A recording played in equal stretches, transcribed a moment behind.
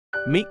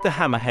Meet the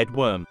hammerhead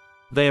worm.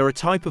 They are a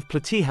type of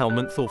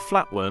platyhelminth or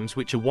flatworms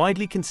which are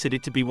widely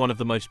considered to be one of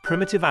the most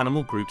primitive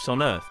animal groups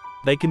on Earth.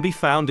 They can be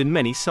found in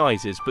many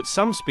sizes, but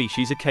some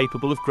species are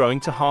capable of growing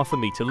to half a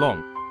meter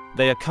long.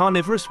 They are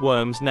carnivorous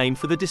worms named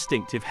for the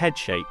distinctive head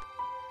shape.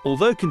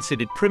 Although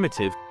considered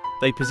primitive,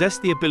 they possess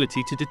the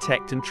ability to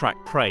detect and track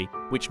prey,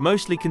 which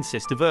mostly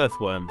consist of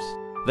earthworms.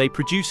 They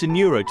produce a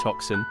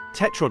neurotoxin,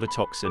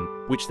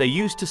 tetrodotoxin, which they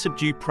use to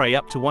subdue prey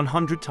up to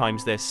 100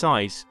 times their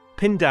size,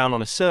 pinned down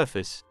on a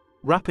surface,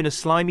 wrap in a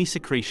slimy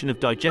secretion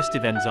of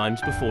digestive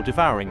enzymes before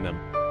devouring them.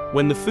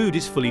 When the food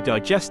is fully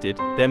digested,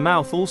 their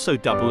mouth also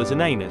doubles as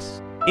an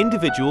anus.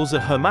 Individuals are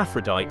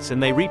hermaphrodites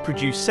and they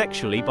reproduce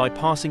sexually by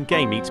passing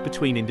gametes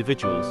between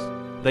individuals.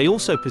 They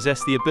also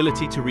possess the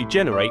ability to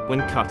regenerate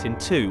when cut in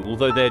two.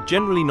 Although they are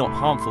generally not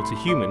harmful to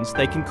humans,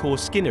 they can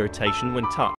cause skin irritation when touched.